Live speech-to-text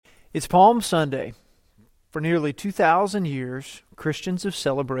It's Palm Sunday. For nearly 2,000 years, Christians have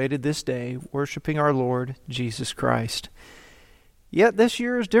celebrated this day, worshiping our Lord Jesus Christ. Yet this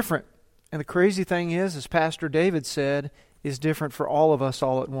year is different. And the crazy thing is, as Pastor David said, is different for all of us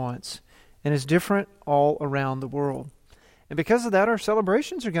all at once. And is different all around the world. And because of that, our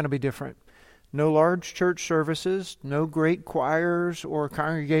celebrations are going to be different. No large church services, no great choirs or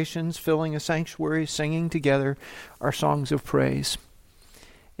congregations filling a sanctuary singing together our songs of praise.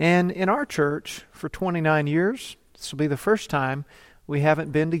 And in our church, for 29 years, this will be the first time we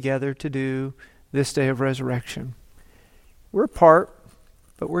haven't been together to do this day of resurrection. We're apart,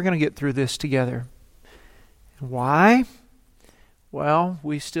 but we're going to get through this together. Why? Well,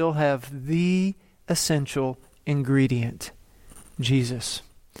 we still have the essential ingredient, Jesus.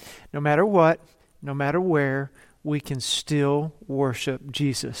 No matter what, no matter where, we can still worship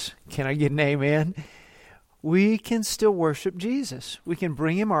Jesus. Can I get an amen? We can still worship Jesus. We can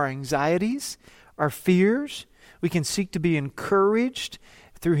bring Him our anxieties, our fears. We can seek to be encouraged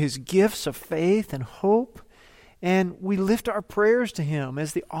through His gifts of faith and hope. And we lift our prayers to Him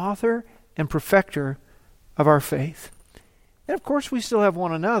as the author and perfecter of our faith. And of course, we still have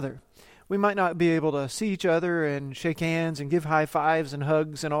one another. We might not be able to see each other and shake hands and give high fives and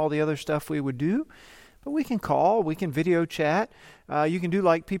hugs and all the other stuff we would do. But we can call, we can video chat. You can do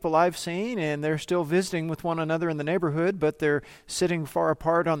like people I've seen, and they're still visiting with one another in the neighborhood, but they're sitting far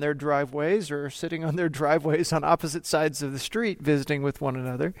apart on their driveways or sitting on their driveways on opposite sides of the street visiting with one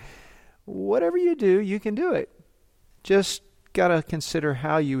another. Whatever you do, you can do it. Just got to consider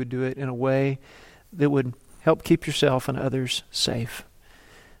how you would do it in a way that would help keep yourself and others safe.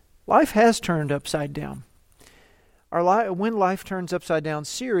 Life has turned upside down. Our When Life Turns Upside Down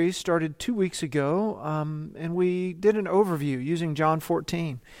series started 2 weeks ago, and we did an overview using John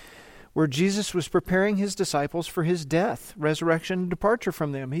 14, where Jesus was preparing His disciples for His death, resurrection, and departure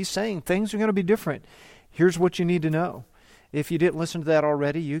from them. He's saying things are going to be different. Here's what you need to know. If you didn't listen to that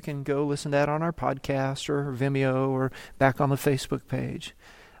already, you can go listen to that on our podcast or Vimeo or back on the Facebook page.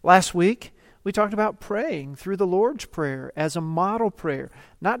 Last week, we talked about praying through the Lord's Prayer as a model prayer,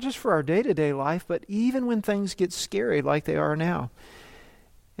 not just for our day-to-day life, but even when things get scary like they are now.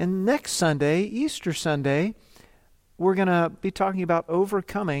 And next Sunday, Easter Sunday, we're going to be talking about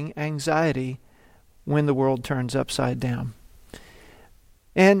overcoming anxiety when the world turns upside down.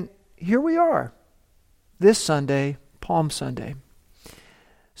 And here we are, this Sunday, Palm Sunday.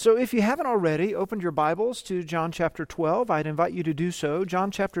 So if you haven't already opened your Bibles to John chapter 12, I'd invite you to do so.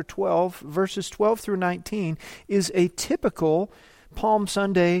 John chapter 12, verses 12 through 19, is a typical Palm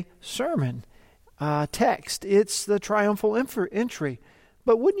Sunday sermon text. It's the triumphal entry.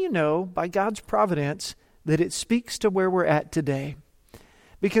 But wouldn't you know, by God's providence, that it speaks to where we're at today?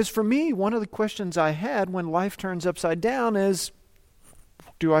 Because for me, one of the questions I had when life turns upside down is,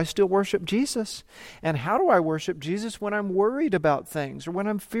 do I still worship Jesus? And how do I worship Jesus when I'm worried about things, or when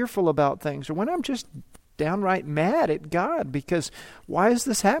I'm fearful about things, or when I'm just downright mad at God because why is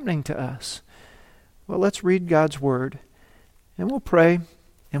this happening to us? Well, let's read God's Word, and we'll pray,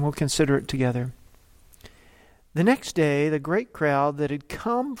 and we'll consider it together. The next day, the great crowd that had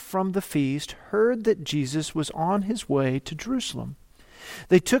come from the feast heard that Jesus was on His way to Jerusalem.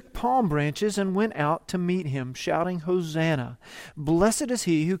 They took palm branches and went out to meet Him, shouting, "Hosanna! Blessed is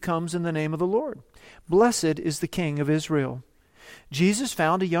He who comes in the name of the Lord. Blessed is the King of Israel." Jesus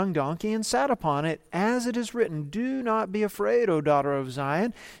found a young donkey and sat upon it, as it is written, "Do not be afraid, O daughter of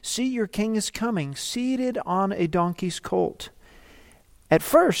Zion. See, your king is coming, seated on a donkey's colt." At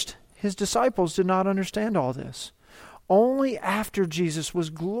first, His disciples did not understand all this. Only after Jesus was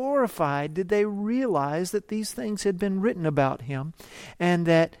glorified did they realize that these things had been written about Him and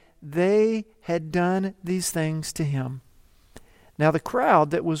that they had done these things to Him. Now the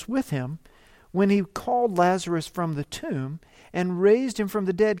crowd that was with Him, when He called Lazarus from the tomb and raised him from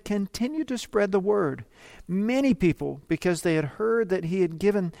the dead, continued to spread the word. Many people, because they had heard that He had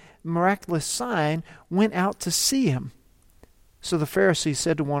given miraculous sign, went out to see Him. So the Pharisees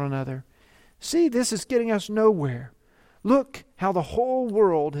said to one another, "See, this is getting us nowhere. Look how the whole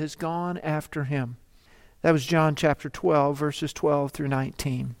world has gone after Him." That was John chapter 12, verses 12 through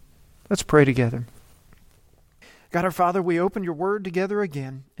 19. Let's pray together. God our Father, we open your word together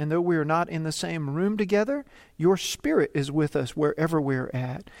again, and though we are not in the same room together, your Spirit is with us wherever we're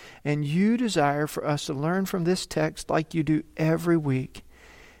at, and you desire for us to learn from this text like you do every week.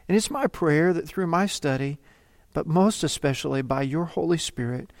 And it's my prayer that through my study, but most especially by your Holy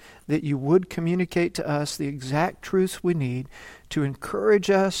Spirit, that you would communicate to us the exact truths we need to encourage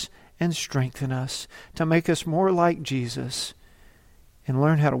us and strengthen us, to make us more like Jesus, and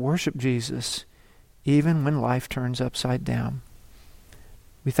learn how to worship Jesus even when life turns upside down.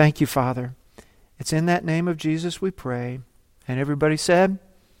 We thank you, Father. It's in that name of Jesus we pray. And everybody said,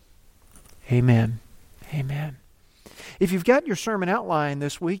 Amen. Amen. If you've got your sermon outline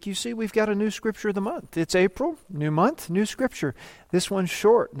this week, you see we've got a new scripture of the month. It's April, new month, new scripture. This one's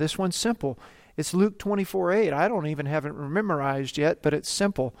short. This one's simple. It's Luke 24:8. I don't even have it memorized yet, but it's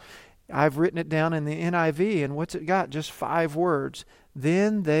simple. I've written it down in the NIV, and what's it got? Just 5 words.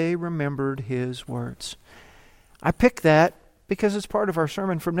 Then they remembered his words. I picked that because it's part of our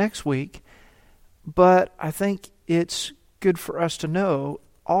sermon from next week, but I think it's good for us to know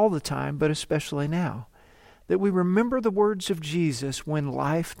all the time, but especially now, that we remember the words of Jesus when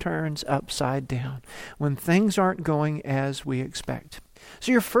life turns upside down, when things aren't going as we expect.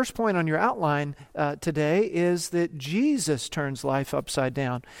 So your first point on your outline today is that Jesus turns life upside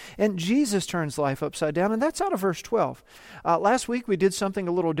down. And Jesus turns life upside down, and that's out of verse 12. Last week we did something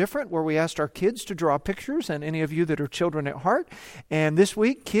a little different where we asked our kids to draw pictures, and any of you that are children at heart. And this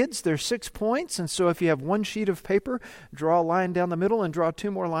week, kids, there's 6 points, and so if you have 1 sheet of paper, draw a line down the middle and draw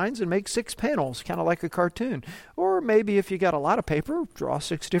 2 more lines and make 6 panels, kind of like a cartoon. Or maybe if you got a lot of paper, draw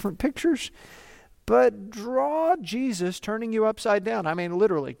 6 different pictures. But draw Jesus turning you upside down. I mean,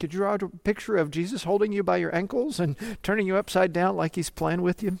 literally. Could you draw a picture of Jesus holding you by your ankles and turning you upside down like he's playing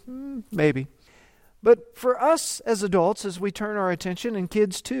with you? Maybe. But for us as adults, as we turn our attention, and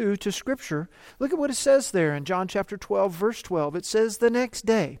kids too, to Scripture, look at what it says there in John chapter 12, verse 12. It says, the next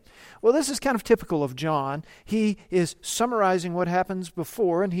day. Well, this is kind of typical of John. He is summarizing what happens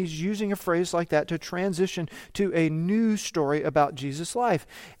before, and he's using a phrase like that to transition to a new story about Jesus' life.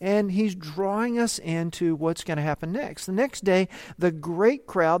 And he's drawing us into what's going to happen next. The next day, the great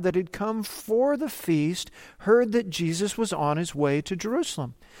crowd that had come for the feast heard that Jesus was on his way to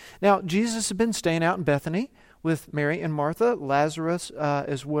Jerusalem. Now, Jesus had been staying out in Bethany with Mary and Martha, Lazarus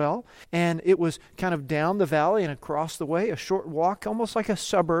as well. And it was kind of down the valley and across the way, a short walk, almost like a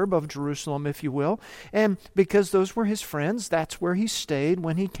suburb of Jerusalem, if you will. And because those were his friends, that's where he stayed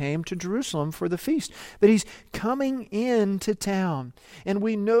when he came to Jerusalem for the feast. But he's coming into town. And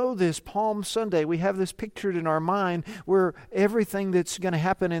we know this Palm Sunday. We have this pictured in our mind where everything that's going to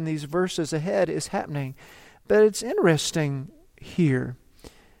happen in these verses ahead is happening. But it's interesting here.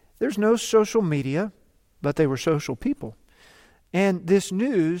 There's no social media, but they were social people. And this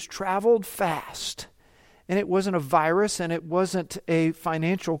news traveled fast. And it wasn't a virus, and it wasn't a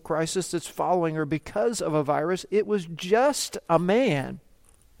financial crisis that's following or because of a virus. It was just a man,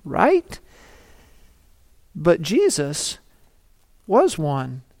 right? But Jesus was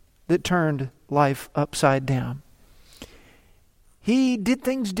one that turned life upside down. He did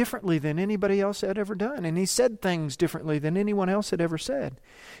things differently than anybody else had ever done, and he said things differently than anyone else had ever said.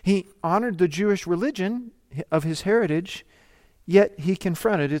 He honored the Jewish religion of his heritage, yet he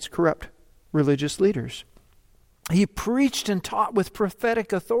confronted its corrupt religious leaders. He preached and taught with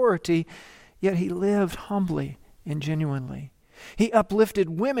prophetic authority, yet he lived humbly and genuinely. He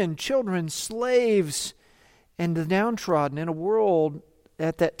uplifted women, children, slaves, and the downtrodden in a world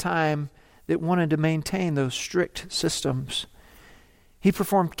at that time that wanted to maintain those strict systems. He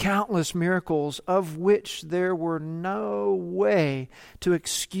performed countless miracles of which there were no way to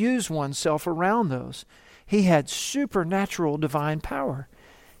excuse oneself around those. He had supernatural divine power,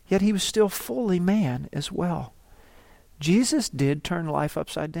 yet he was still fully man as well. Jesus did turn life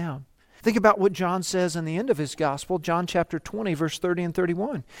upside down. Think about what John says in the end of his gospel, John chapter 20, verse 30 and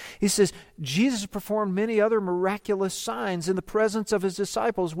 31. He says, Jesus performed many other miraculous signs in the presence of his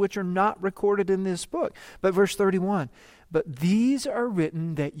disciples, which are not recorded in this book. But verse 31, but these are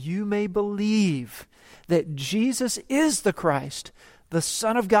written that you may believe that Jesus is the Christ, the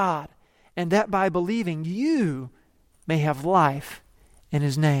Son of God, and that by believing you may have life in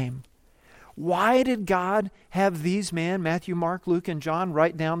his name. Why did God have these men, Matthew, Mark, Luke, and John,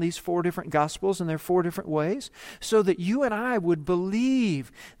 write down these 4 different Gospels in their 4 different ways? So that you and I would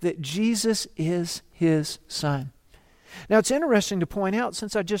believe that Jesus is his Son. Now, it's interesting to point out,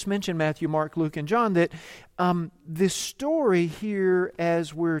 since I just mentioned Matthew, Mark, Luke, and John, that this story here,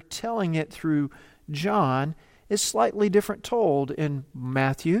 as we're telling it through John, is slightly different told in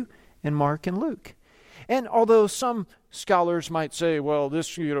Matthew and Mark and Luke. And although some scholars might say, well,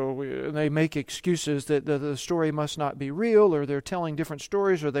 this, they make excuses that the story must not be real, or they're telling different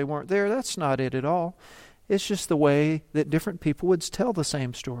stories, or they weren't there, that's not it at all. It's just the way that different people would tell the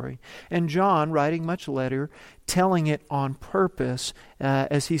same story. And John, writing much later, telling it on purpose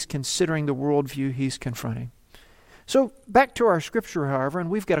as he's considering the worldview he's confronting. So back to our scripture, however, and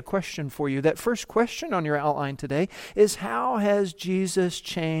we've got a question for you. That first question on your outline today is, how has Jesus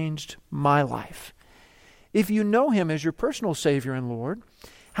changed my life? If you know him as your personal Savior and Lord,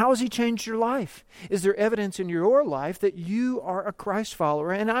 How has He changed your life? Is there evidence in your life that you are a Christ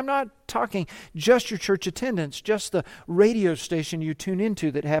follower? And I'm not talking just your church attendance, just the radio station you tune into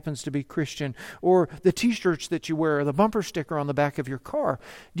that happens to be Christian, or the t-shirts that you wear, or the bumper sticker on the back of your car.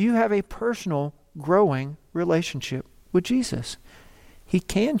 Do you have a personal, growing relationship with Jesus? He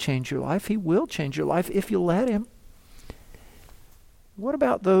can change your life. He will change your life if you let Him. What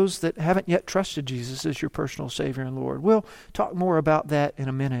about those that haven't yet trusted Jesus as your personal Savior and Lord? We'll talk more about that in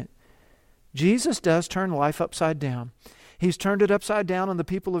a minute. Jesus does turn life upside down. He's turned it upside down, and the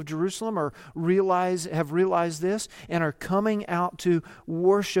people of Jerusalem have realized this and are coming out to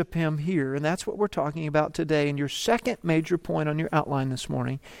worship Him here. And that's what we're talking about today. And your second major point on your outline this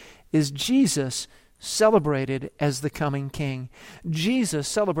morning is Jesus celebrated as the coming King. Jesus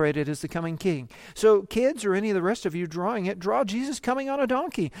celebrated as the coming King. So kids, or any of the rest of you drawing it, draw Jesus coming on a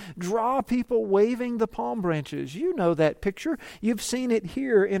donkey. Draw people waving the palm branches. You know that picture. You've seen it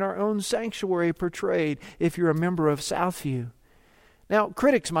here in our own sanctuary portrayed if you're a member of Southview. Now,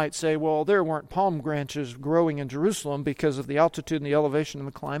 critics might say, well, there weren't palm branches growing in Jerusalem because of the altitude and the elevation and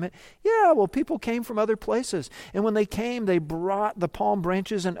the climate. Yeah, well, people came from other places. And when they came, they brought the palm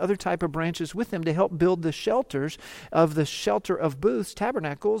branches and other type of branches with them to help build the shelters of the shelter of booths,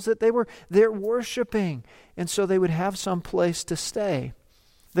 tabernacles, that they were there worshiping. And so they would have some place to stay.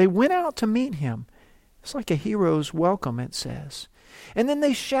 They went out to meet Him. It's like a hero's welcome, it says. And then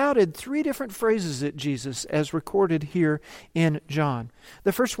they shouted 3 different phrases at Jesus as recorded here in John.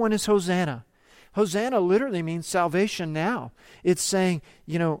 The first one is Hosanna. Hosanna literally means salvation now. It's saying,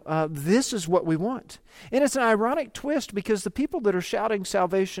 this is what we want. And it's an ironic twist because the people that are shouting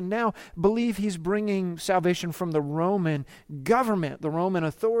salvation now believe He's bringing salvation from the Roman government, the Roman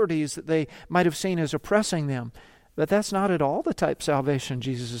authorities that they might have seen as oppressing them. But that's not at all the type of salvation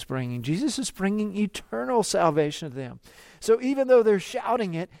Jesus is bringing. Jesus is bringing eternal salvation to them. So even though they're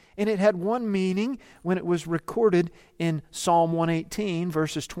shouting it, and it had one meaning when it was recorded in Psalm 118,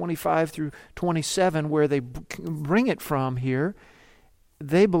 verses 25 through 27, where they bring it from here,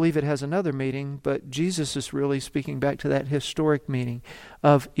 they believe it has another meaning, but Jesus is really speaking back to that historic meaning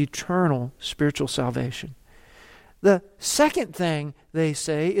of eternal spiritual salvation. The second thing they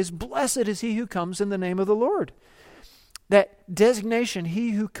say is, blessed is he who comes in the name of the Lord. That designation,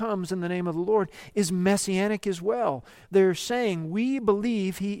 he who comes in the name of the Lord, is messianic as well. They're saying, we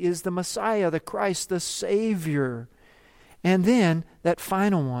believe He is the Messiah, the Christ, the Savior. And then that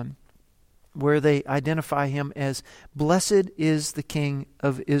final one, where they identify Him as, blessed is the King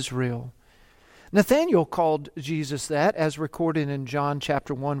of Israel. Nathanael called Jesus that, as recorded in John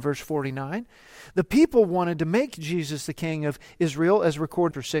chapter 1, verse 49. The people wanted to make Jesus the King of Israel, as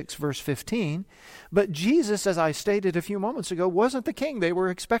recorded in 6, verse 15. But Jesus, as I stated a few moments ago, wasn't the king they were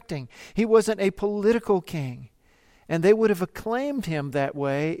expecting. He wasn't a political king. And they would have acclaimed Him that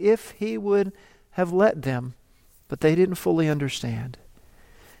way if He would have let them. But they didn't fully understand.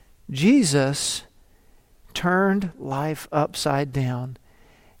 Jesus turned life upside down.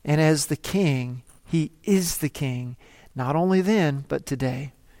 And as the King, He is the King, not only then, but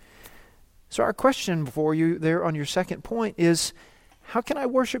today. So our question for you there on your second point is, how can I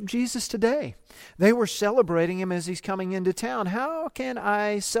worship Jesus today? They were celebrating Him as He's coming into town. How can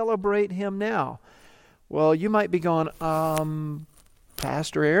I celebrate Him now? Well, you might be going,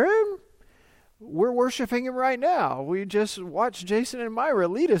 Pastor Aaron, we're worshiping Him right now. We just watched Jason and Myra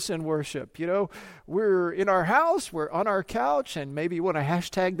lead us in worship. We're in our house, we're on our couch, and maybe you want to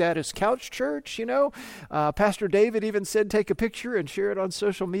hashtag that as couch church, Pastor David even said take a picture and share it on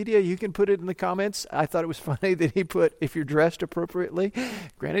social media. You can put it in the comments. I thought it was funny that he put, if you're dressed appropriately.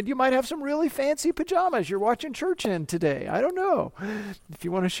 Granted, you might have some really fancy pajamas you're watching church in today. I don't know. If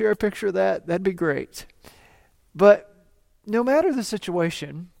you want to share a picture of that, that'd be great. But no matter the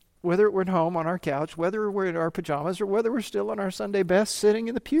situation, whether we're at home on our couch, whether we're in our pajamas, or whether we're still in our Sunday best sitting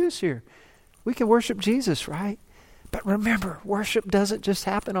in the pews here, we can worship Jesus, right? But remember, worship doesn't just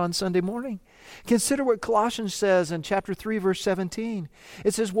happen on Sunday morning. Consider what Colossians says in chapter 3, verse 17.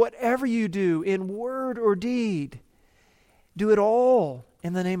 It says, whatever you do in word or deed, do it all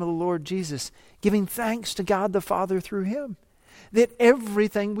in the name of the Lord Jesus, giving thanks to God the Father through Him. That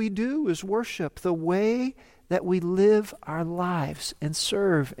everything we do is worship. The way that we live our lives and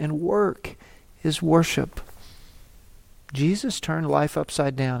serve and work is worship. Jesus turned life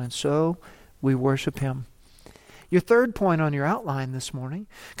upside down, and so we worship Him. Your third point on your outline this morning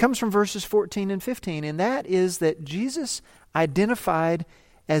comes from verses 14 and 15, and that is that Jesus identified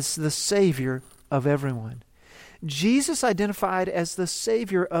as the Savior of everyone. Jesus identified as the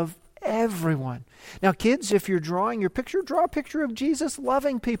Savior of everyone. Now, kids, if you're drawing your picture, draw a picture of Jesus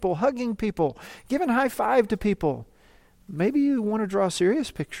loving people, hugging people, giving high five to people. Maybe you want to draw a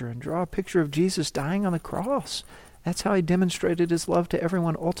serious picture and draw a picture of Jesus dying on the cross. That's how he demonstrated his love to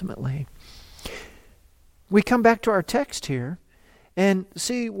everyone ultimately. We come back to our text here and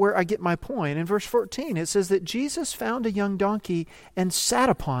see where I get my point. In verse 14, it says that Jesus found a young donkey and sat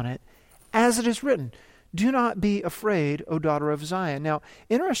upon it, as it is written, "Do not be afraid, O daughter of Zion." Now,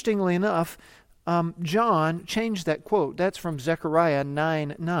 interestingly enough, John changed that quote. That's from Zechariah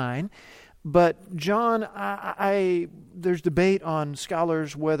 9:9. But John, there's debate on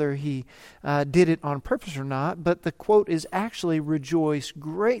scholars whether he did it on purpose or not, but the quote is actually, "Rejoice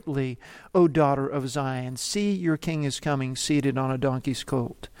greatly, O daughter of Zion. See, your king is coming, seated on a donkey's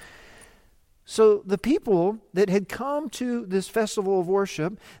colt." So the people that had come to this festival of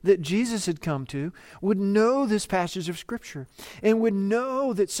worship that Jesus had come to would know this passage of Scripture and would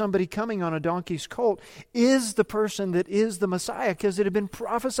know that somebody coming on a donkey's colt is the person that is the Messiah, because it had been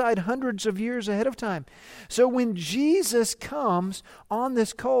prophesied hundreds of years ahead of time. So when Jesus comes on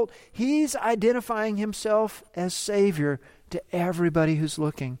this colt, he's identifying himself as Savior to everybody who's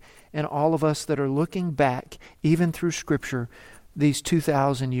looking, and all of us that are looking back, even through Scripture, these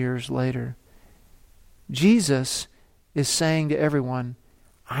 2,000 years later. Jesus is saying to everyone,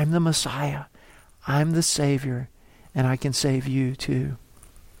 I'm the Messiah, I'm the Savior, and I can save you too.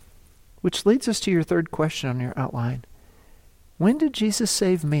 Which leads us to your third question on your outline. When did Jesus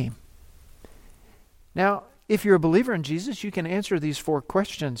save me? Now, if you're a believer in Jesus, you can answer these 4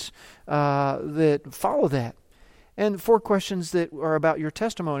 questions that follow that. And 4 questions that are about your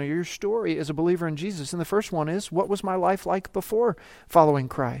testimony, your story as a believer in Jesus. And the first one is, what was my life like before following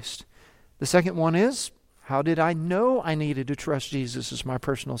Christ? The second one is, how did I know I needed to trust Jesus as my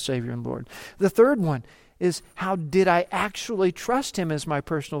personal Savior and Lord? The third one is, how did I actually trust Him as my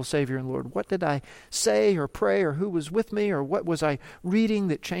personal Savior and Lord? What did I say or pray, or who was with me, or what was I reading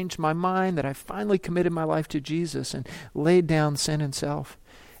that changed my mind, that I finally committed my life to Jesus and laid down sin and self?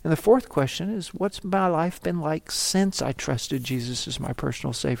 And the fourth question is, what's my life been like since I trusted Jesus as my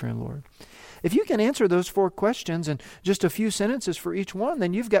personal Savior and Lord? If you can answer those 4 questions in just a few sentences for each one,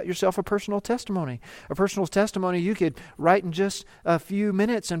 then you've got yourself a personal testimony. A personal testimony you could write in just a few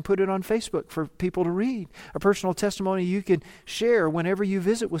minutes and put it on Facebook for people to read. A personal testimony you could share whenever you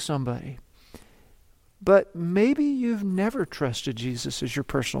visit with somebody. But maybe you've never trusted Jesus as your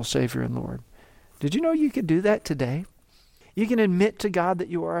personal Savior and Lord. Did you know you could do that today? You can admit to God that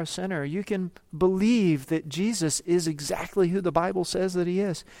you are a sinner. You can believe that Jesus is exactly who the Bible says that He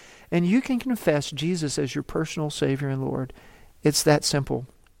is. And you can confess Jesus as your personal Savior and Lord. It's that simple.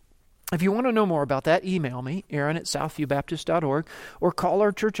 If you want to know more about that, email me, Aaron@southviewbaptist.org, or call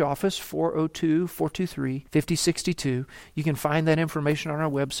our church office, 402-423-5062. You can find that information on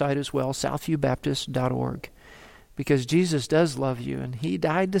our website as well, southviewbaptist.org. Because Jesus does love you, and He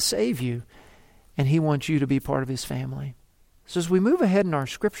died to save you, and He wants you to be part of His family. So as we move ahead in our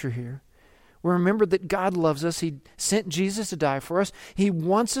Scripture here, we remember that God loves us. He sent Jesus to die for us. He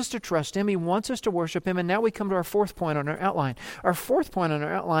wants us to trust Him. He wants us to worship Him. And now we come to our 4th point on our outline. Our 4th point on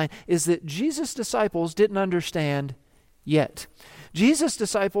our outline is that Jesus' disciples didn't understand yet. Jesus'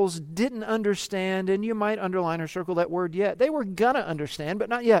 disciples didn't understand, and you might underline or circle that word yet. They were going to understand, but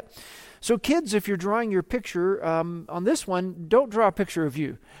not yet. So kids, if you're drawing your picture on this one, don't draw a picture of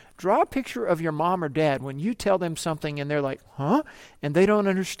you. Draw a picture of your mom or dad when you tell them something and they're like, huh? And they don't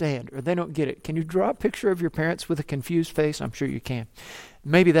understand or they don't get it. Can you draw a picture of your parents with a confused face? I'm sure you can.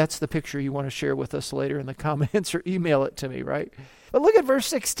 Maybe that's the picture you want to share with us later in the comments, or email it to me, right? But look at verse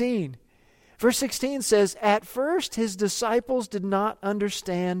 16. Verse 16 says, "At first His disciples did not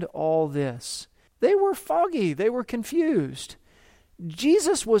understand all this." They were foggy. They were confused.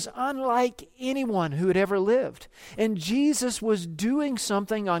 Jesus was unlike anyone who had ever lived. And Jesus was doing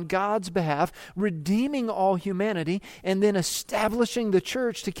something on God's behalf, redeeming all humanity, and then establishing the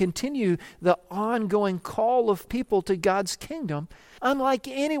church to continue the ongoing call of people to God's kingdom, unlike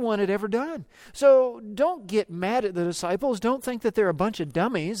anyone had ever done. So don't get mad at the disciples. Don't think that they're a bunch of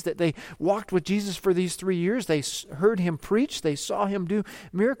dummies, that they walked with Jesus for these 3 years. They heard Him preach. They saw Him do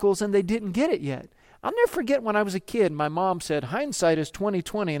miracles, and they didn't get it yet. I'll never forget when I was a kid, my mom said, hindsight is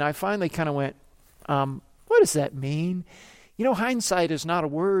 20/20, and I finally kind of went, what does that mean? You know, hindsight is not a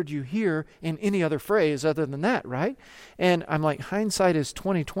word you hear in any other phrase other than that, right? And I'm like, hindsight is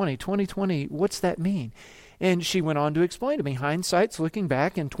 20/20. 20/20, what's that mean? And she went on to explain to me, hindsight's looking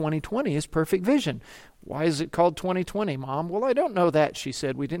back, and 20/20 is perfect vision. Why is it called 20/20, Mom? Well, I don't know that, she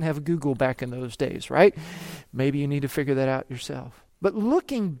said. We didn't have Google back in those days, right? Maybe you need to figure that out yourself. But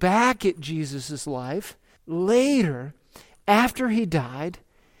looking back at Jesus' life, later, after He died,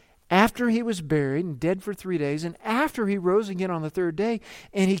 after He was buried and dead for 3 days, and after after he rose again on the third day,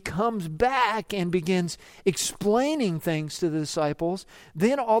 and he comes back and begins explaining things to the disciples,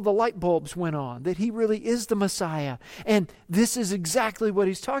 then all the light bulbs went on, that he really is the Messiah. And this is exactly what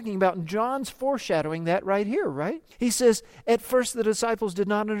he's talking about. And John's foreshadowing that right here, right? He says, at first the disciples did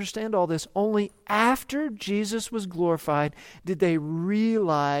not understand all this. Only after Jesus was glorified did they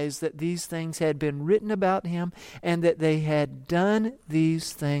realize that these things had been written about him and that they had done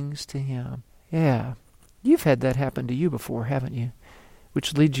these things to him. Yeah, you've had that happen to you before, haven't you?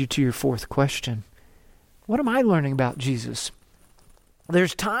 Which leads you to your fourth question. What am I learning about Jesus?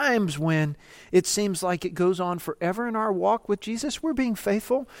 There's times when it seems like it goes on forever in our walk with Jesus. We're being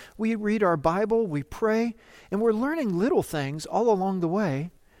faithful. We read our Bible, we pray, and we're learning little things all along the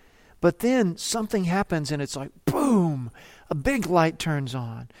way. But then something happens and it's like, boom, a big light turns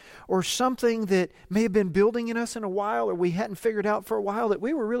on. Or something that may have been building in us in a while or we hadn't figured out for a while that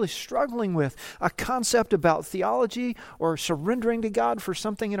we were really struggling with, a concept about theology or surrendering to God for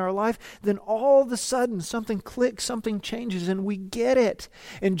something in our life, then all of a sudden something clicks, something changes, and we get it.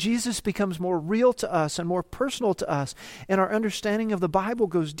 And Jesus becomes more real to us and more personal to us. And our understanding of the Bible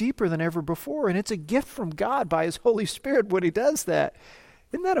goes deeper than ever before. And it's a gift from God by His Holy Spirit when He does that.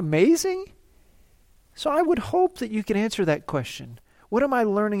 Isn't that amazing? So I would hope that you can answer that question. What am I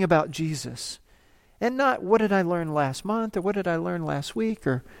learning about Jesus? And not what did I learn last month or what did I learn last week,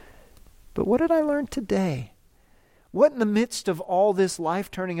 but what did I learn today? What in the midst of all this life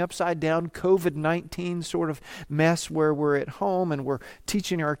turning upside down, COVID-19 sort of mess where we're at home and we're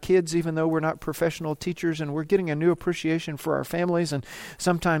teaching our kids even though we're not professional teachers and we're getting a new appreciation for our families and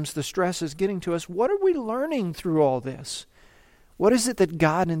sometimes the stress is getting to us, what are we learning through all this? What is it that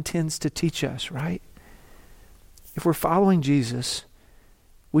God intends to teach us, right? If we're following Jesus,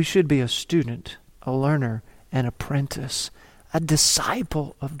 we should be a student, a learner, an apprentice, a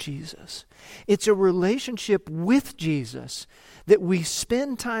disciple of Jesus. It's a relationship with Jesus that we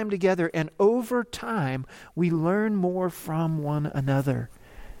spend time together, and over time, we learn more from one another.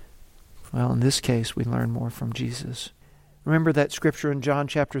 Well, in this case, we learn more from Jesus. Remember that scripture in John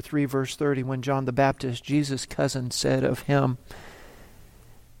chapter 3, verse 30, when John the Baptist, Jesus' cousin, said of him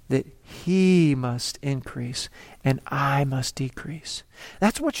that he must increase and I must decrease.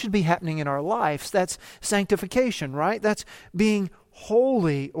 That's what should be happening in our lives. That's sanctification, right? That's being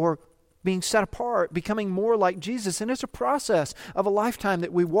holy or being set apart, becoming more like Jesus. And it's a process of a lifetime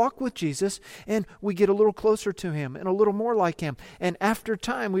that we walk with Jesus and we get a little closer to Him and a little more like Him. And after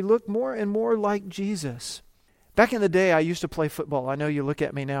time, we look more and more like Jesus. Back in the day, I used to play football. I know you look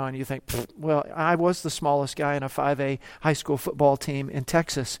at me now and you think, well, I was the smallest guy in a 5A high school football team in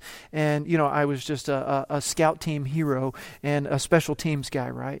Texas. And, I was just a scout team hero and a special teams guy,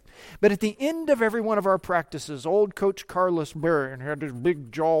 right? But at the end of every one of our practices, old Coach Carlos Berry had his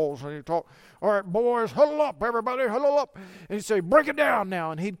big jaws and he'd talk, all right, boys, huddle up, everybody, huddle up. And he'd say, break it down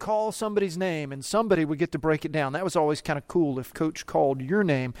now. And he'd call somebody's name and somebody would get to break it down. That was always kind of cool if Coach called your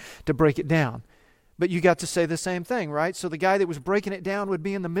name to break it down. But you got to say the same thing, right? So the guy that was breaking it down would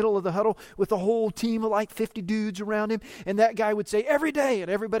be in the middle of the huddle with a whole team of like 50 dudes around him. And that guy would say, every day. And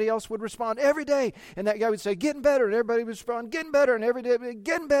everybody else would respond, every day. And that guy would say, getting better. And everybody would respond, getting better. And every day,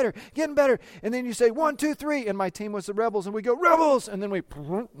 getting better, getting better. And then you say, 1, 2, 3. And my team was the Rebels. And we go, Rebels. And then we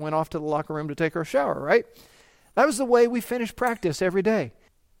went off to the locker room to take our shower, right? That was the way we finished practice every day.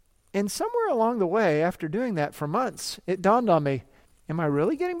 And somewhere along the way, after doing that for months, it dawned on me, am I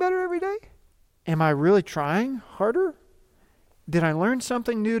really getting better every day? Am I really trying harder? Did I learn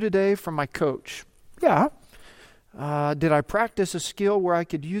something new today from my coach? Yeah. Did I practice a skill where I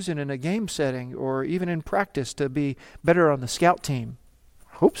could use it in a game setting or even in practice to be better on the scout team?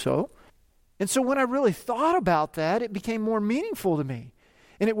 I hope so. And so when I really thought about that, it became more meaningful to me.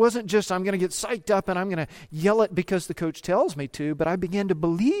 And it wasn't just I'm going to get psyched up and I'm going to yell it because the coach tells me to, but I began to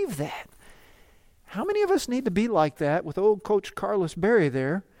believe that. How many of us need to be like that with old Coach Carlos Berry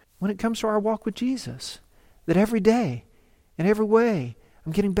there? When it comes to our walk with Jesus, that every day, in every way,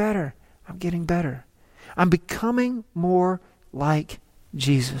 I'm getting better. I'm getting better. I'm becoming more like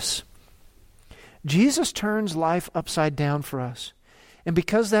Jesus. Jesus turns life upside down for us. And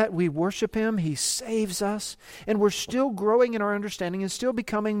because that we worship Him, He saves us, and we're still growing in our understanding and still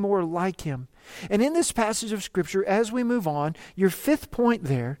becoming more like Him. And in this passage of Scripture, as we move on, your fifth point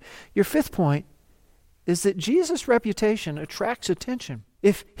is that Jesus' reputation attracts attention.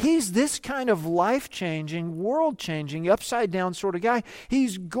 If He's this kind of life-changing, world-changing, upside-down sort of guy,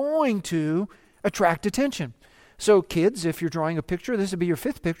 He's going to attract attention. So kids, if you're drawing a picture, this would be your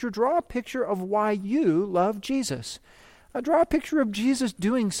fifth picture, draw a picture of why you love Jesus. Draw a picture of Jesus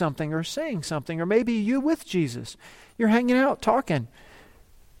doing something or saying something, or maybe you with Jesus. You're hanging out, talking.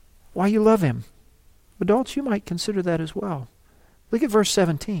 Why you love Him. Adults, you might consider that as well. Look at verse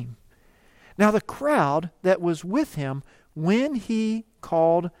 17. Now the crowd that was with him when he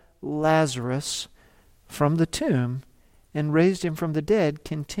called Lazarus from the tomb and raised him from the dead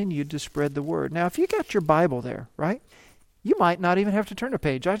continued to spread the word. Now if you got your Bible there, right? You might not even have to turn a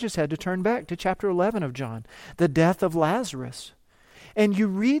page. I just had to turn back to chapter 11 of John, the death of Lazarus. And you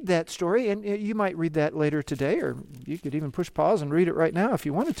read that story, and you might read that later today, or you could even push pause and read it right now if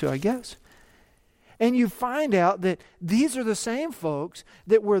you wanted to, I guess. And you find out that these are the same folks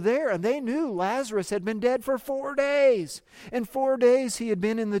that were there, and they knew Lazarus had been dead for 4 days. And 4 days he had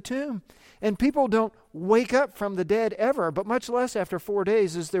been in the tomb. And people don't wake up from the dead ever, but much less after 4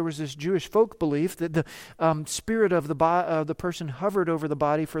 days, as there was this Jewish folk belief that the spirit of the person hovered over the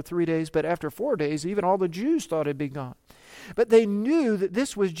body for 3 days, but after 4 days, even all the Jews thought it'd be gone. But they knew that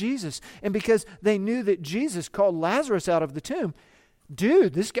this was Jesus, and because they knew that Jesus called Lazarus out of the tomb,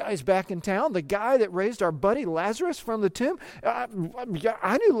 dude, this guy's back in town. The guy that raised our buddy Lazarus from the tomb, I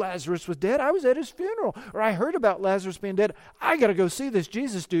knew Lazarus was dead. I was at his funeral, or I heard about Lazarus being dead. I got to go see this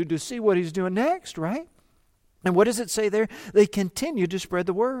Jesus dude to see what he's doing next, right? And what does it say there? They continued to spread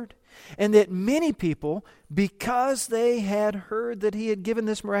the word. And that many people, because they had heard that he had given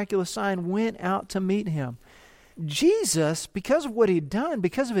this miraculous sign, went out to meet him. Jesus, because of what he'd done,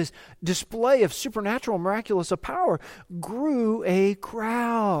 because of his display of supernatural, miraculous power, grew a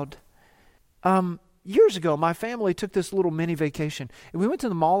crowd. Years ago, my family took this little mini vacation, and we went to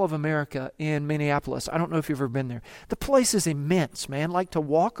the Mall of America in Minneapolis. I don't know if you've ever been there. The place is immense, man. Like, to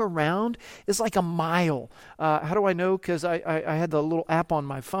walk around is like a mile. How do I know? Because I had the little app on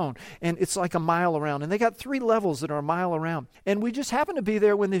my phone, and it's like a mile around. And they got 3 levels that are a mile around. And we just happened to be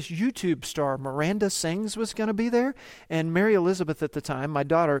there when this YouTube star, Miranda Sings, was going to be there. And Mary Elizabeth at the time, my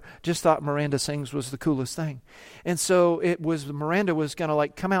daughter, just thought Miranda Sings was the coolest thing. And so Miranda was going to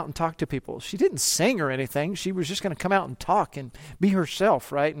like come out and talk to people. She didn't sing or anything. She was just going to come out and talk and be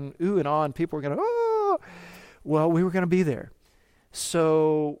herself, right? And ooh and ah, and people were going to, oh. Well, we were going to be there.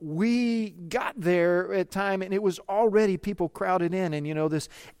 So we got there at time, and it was already people crowded in, and this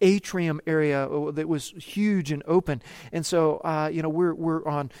atrium area that was huge and open. And so we're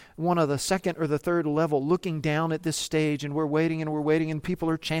on one of the second or the third level, looking down at this stage, and we're waiting, and people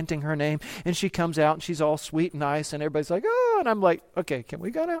are chanting her name, and she comes out, and she's all sweet and nice, and everybody's like, oh, and I'm like, okay, can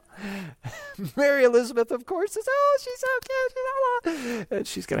we go now? Mary Elizabeth, of course, says, oh, she's so cute, she's all, and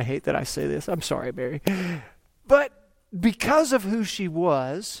she's gonna hate that I say this. I'm sorry, Mary, but because of who she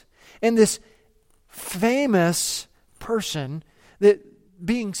was and this famous person, that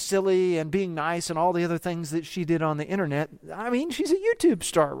being silly and being nice and all the other things that she did on the internet, I mean, she's a YouTube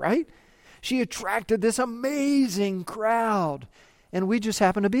star, right? She attracted this amazing crowd, and we just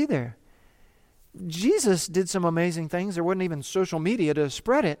happened to be there. Jesus did some amazing things. There wasn't even social media to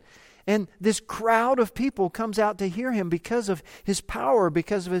spread it. And this crowd of people comes out to hear him because of his power,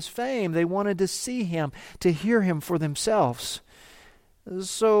 because of his fame. They wanted to see him, to hear him for themselves.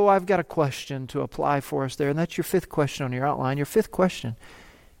 So I've got a question to apply for us there, and that's your 5th question on your outline. Your 5th question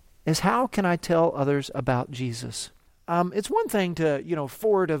is, how can I tell others about Jesus? It's one thing to,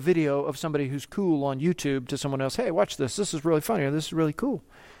 forward a video of somebody who's cool on YouTube to someone else. Hey, watch this. This is really funny, or this is really cool.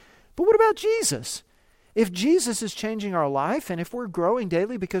 But what about Jesus? If Jesus is changing our life, and if we're growing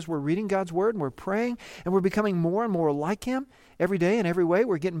daily because we're reading God's Word and we're praying and we're becoming more and more like Him every day in every way,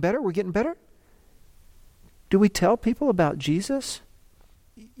 we're getting better, do we tell people about Jesus?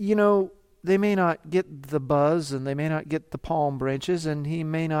 They may not get the buzz and they may not get the palm branches, and He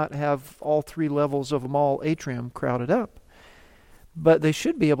may not have all 3 levels of a mall atrium crowded up. But they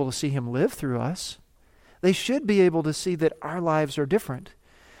should be able to see Him live through us. They should be able to see that our lives are different.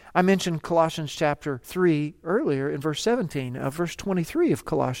 I mentioned Colossians chapter 3 earlier in verse 17. Verse 23 of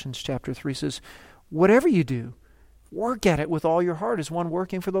Colossians chapter 3 says, whatever you do, work at it with all your heart as one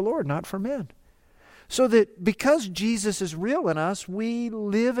working for the Lord, not for men. So that because Jesus is real in us, we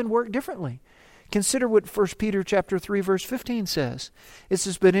live and work differently. Consider what 1 Peter chapter 3 verse 15 says. It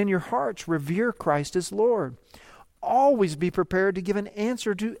says, but in your hearts revere Christ as Lord. Always be prepared to give an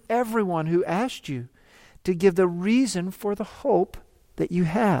answer to everyone who asks you, to give the reason for the hope that you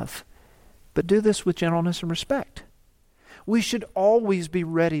have, but do this with gentleness and respect. We should always be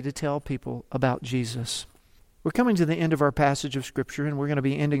ready to tell people about Jesus. We're coming to the end of our passage of Scripture, and we're going to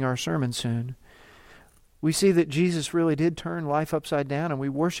be ending our sermon soon. We see that Jesus really did turn life upside down, and we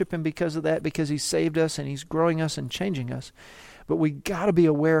worship Him because of that, because He saved us and He's growing us and changing us. But we got to be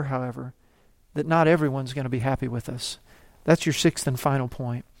aware, however, that not everyone's going to be happy with us. That's your 6th and final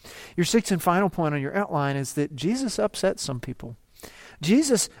point. Your 6th and final point on your outline is that Jesus upset some people.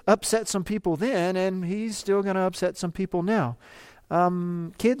 Jesus upset some people then, and He's still going to upset some people now.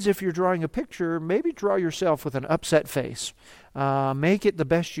 Kids, if you're drawing a picture, maybe draw yourself with an upset face. Make it the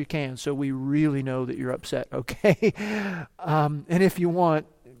best you can so we really know that you're upset, okay? And if you want,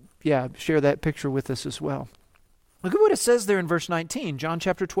 share that picture with us as well. Look at what it says there in verse 19, John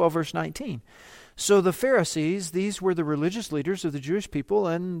chapter 12, verse 19. So the Pharisees, these were the religious leaders of the Jewish people,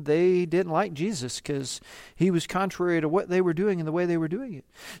 and they didn't like Jesus because he was contrary to what they were doing and the way they were doing it.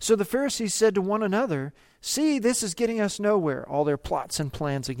 So the Pharisees said to one another, "See, this is getting us nowhere," all their plots and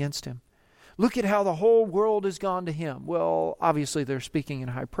plans against him. "Look at how the whole world has gone to him." Well, obviously they're speaking in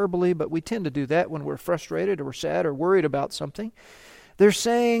hyperbole, but we tend to do that when we're frustrated or we're sad or worried about something. They're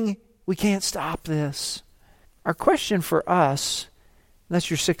saying, we can't stop this. Our question for us,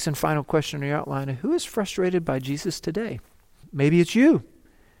 that's your sixth and final question in your outline, who is frustrated by Jesus today? Maybe it's you.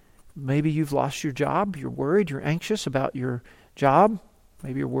 Maybe you've lost your job. You're worried. You're anxious about your job.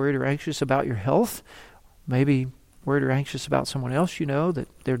 Maybe you're worried or anxious about your health. Maybe worried or anxious about someone else you know, that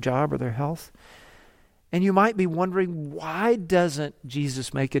their job or their health. And you might be wondering, why doesn't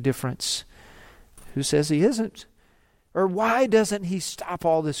Jesus make a difference? Who says he isn't? Or why doesn't he stop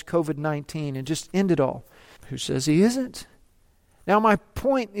all this COVID-19 and just end it all? Who says he isn't? Now, my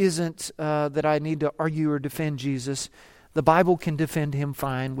point isn't that I need to argue or defend Jesus. The Bible can defend him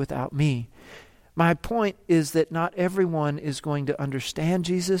fine without me. My point is that not everyone is going to understand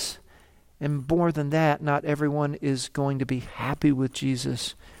Jesus, and more than that, not everyone is going to be happy with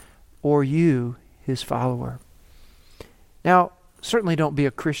Jesus or you, his follower. Now, certainly don't be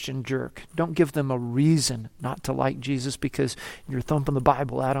a Christian jerk. Don't give them a reason not to like Jesus because you're thumping the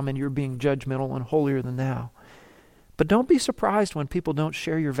Bible at them and you're being judgmental and holier than thou. But don't be surprised when people don't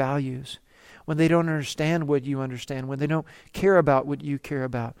share your values, when they don't understand what you understand, when they don't care about what you care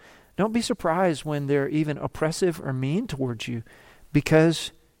about. Don't be surprised when they're even oppressive or mean towards you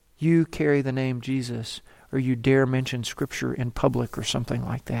because you carry the name Jesus or you dare mention Scripture in public or something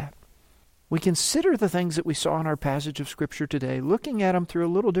like that. We consider the things that we saw in our passage of Scripture today, looking at them through a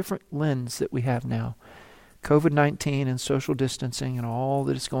little different lens that we have now. COVID-19 and social distancing and all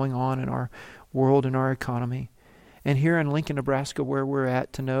that is going on in our world and our economy. And here in Lincoln, Nebraska, where we're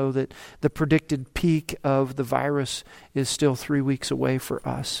at, to know that the predicted peak of the virus is still 3 weeks away for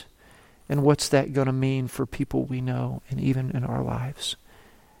us. And what's that going to mean for people we know and even in our lives?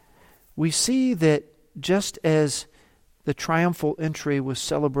 We see that just as the triumphal entry was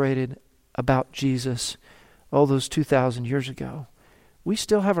celebrated about Jesus all those 2,000 years ago, we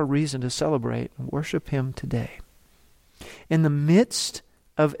still have a reason to celebrate and worship him today. In the midst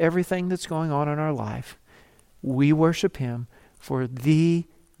of everything that's going on in our life, we worship him for the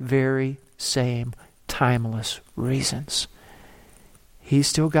very same timeless reasons. He's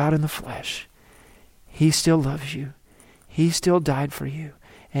still God in the flesh. He still loves you. He still died for you.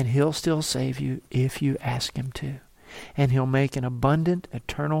 And he'll still save you if you ask him to. And he'll make an abundant,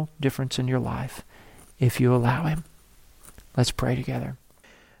 eternal difference in your life if you allow him. Let's pray together.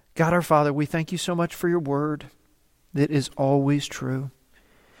 God our Father, we thank you so much for your word that is always true.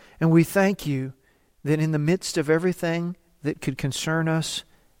 And we thank you that in the midst of everything that could concern us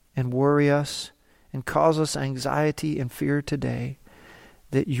and worry us and cause us anxiety and fear today,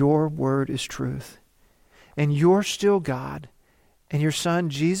 that your word is truth. And you're still God. And your Son,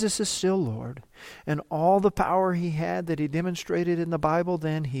 Jesus, is still Lord. And all the power he had that he demonstrated in the Bible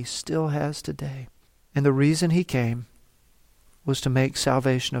then, he still has today. And the reason he came was to make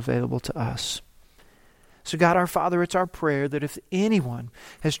salvation available to us. So God our Father, it's our prayer that if anyone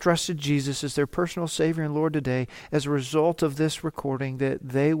has trusted Jesus as their personal Savior and Lord today, as a result of this recording, that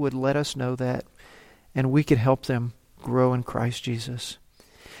they would let us know that, and we could help them grow in Christ Jesus.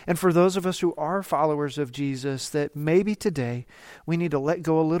 And for those of us who are followers of Jesus, that maybe today we need to let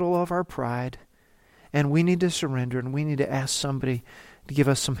go a little of our pride, and we need to surrender, and we need to ask somebody to give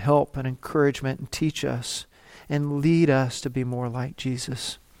us some help and encouragement and teach us and lead us to be more like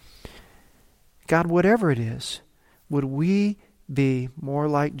Jesus. God, whatever it is, would we be more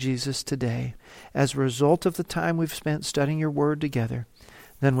like Jesus today as a result of the time we've spent studying your word together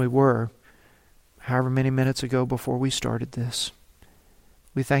than we were however many minutes ago before we started this.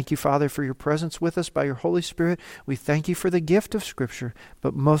 We thank you, Father, for your presence with us by your Holy Spirit. We thank you for the gift of Scripture,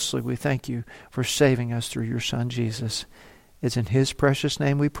 but mostly we thank you for saving us through your Son, Jesus. It's in his precious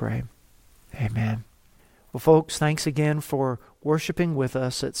name we pray. Amen. Well, folks, thanks again for worshiping with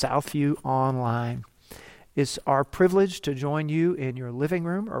us at Southview Online. It's our privilege to join you in your living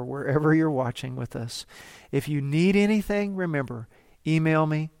room or wherever you're watching with us. If you need anything, remember, email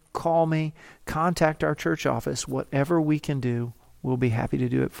me, call me, contact our church office. Whatever we can do, we'll be happy to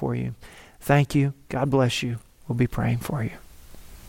do it for you. Thank you. God bless you. We'll be praying for you.